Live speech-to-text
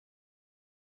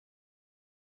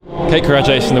Okay,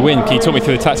 congratulations on the win. Can you talk me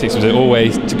through the tactics? Was it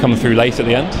always to come through late at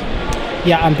the end?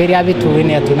 Yeah, I'm very happy to win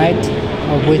here tonight,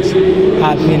 of which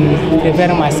I've been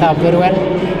preparing myself very well,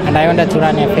 and I wanted to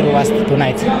run here very fast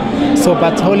tonight. So,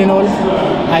 but all in all,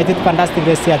 I did fantastic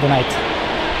race here tonight.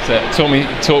 So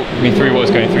talk me through what was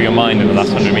going through your mind in the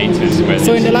last 100 meters.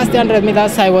 So in the last 100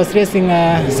 meters, I was racing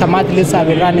some athletes. I've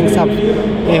been running some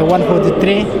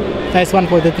 143. That's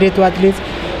 143 two athletes,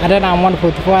 and then I'm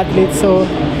 144 athletes. So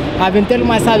I've been telling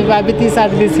myself if I beat these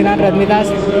athletes in 100 meters,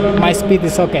 my speed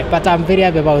is okay. But I'm very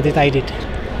happy about it. I did.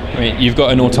 I mean, you've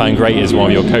got an all-time great as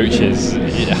one of your coaches.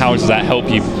 How does that help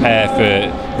you prepare for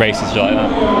races like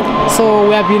that? So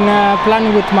we have been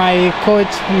planning with my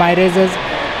coach, my races,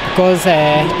 because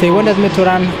they wanted me to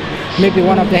run maybe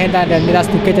one of the 100 meters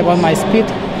to catch up on my speed.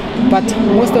 But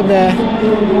most of the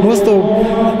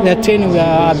training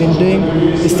I've been doing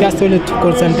is just only to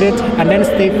concentrate and then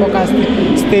stay focused,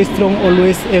 stay strong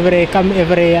always, every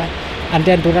year, and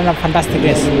then to run a fantastic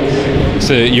race.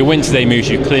 So your win today moves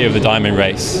you clear of the diamond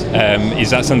race. Is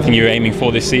that something you're aiming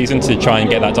for this season, to try and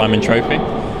get that diamond trophy?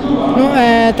 No,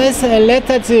 that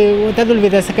will be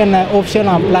the second option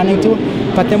I'm planning to.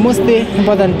 But the most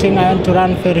important thing, I want to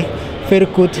run very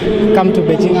good, come to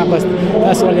Beijing, because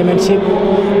that's all championship.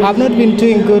 I've not been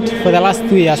doing good for the last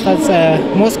 2 years. That's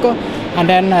Moscow and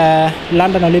then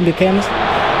London Olympic Games.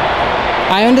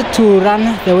 I wanted to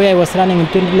run the way I was running in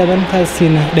 2011, that's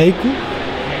in Daegu,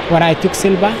 when I took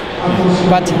silver.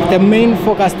 But the main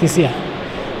focus this year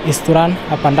is to run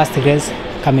a fantastic race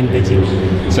coming Beijing.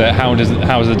 So how does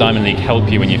the Diamond League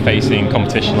help you when you're facing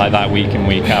competition like that week in,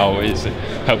 week out? Does it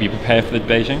help you prepare for the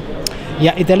Beijing?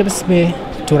 Yeah, it helps me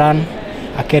to run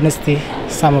against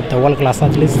some of the world-class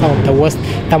athletes, some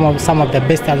of the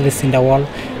best athletes in the world,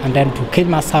 and then to catch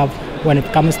myself when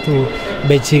it comes to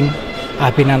Beijing.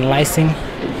 I've been analyzing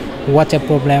what a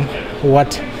problem,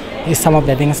 what is some of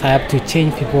the things I have to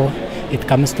change before it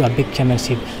comes to a big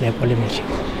championship like Olympic.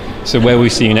 So where will we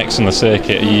see you next on the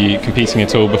circuit? Are you competing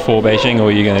at all before Beijing, or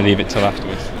are you going to leave it till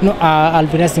afterwards? No, I'll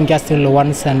be racing just till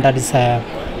once, and that is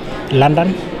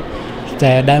London,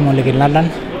 the Diamond League in London,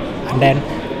 and then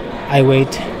I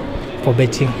wait for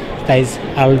Beijing. That is,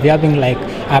 I will be having like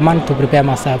a month to prepare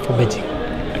myself for Beijing.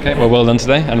 Okay, well done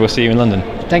today, and we'll see you in London.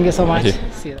 Thank you so much. Thank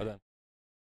you. See you.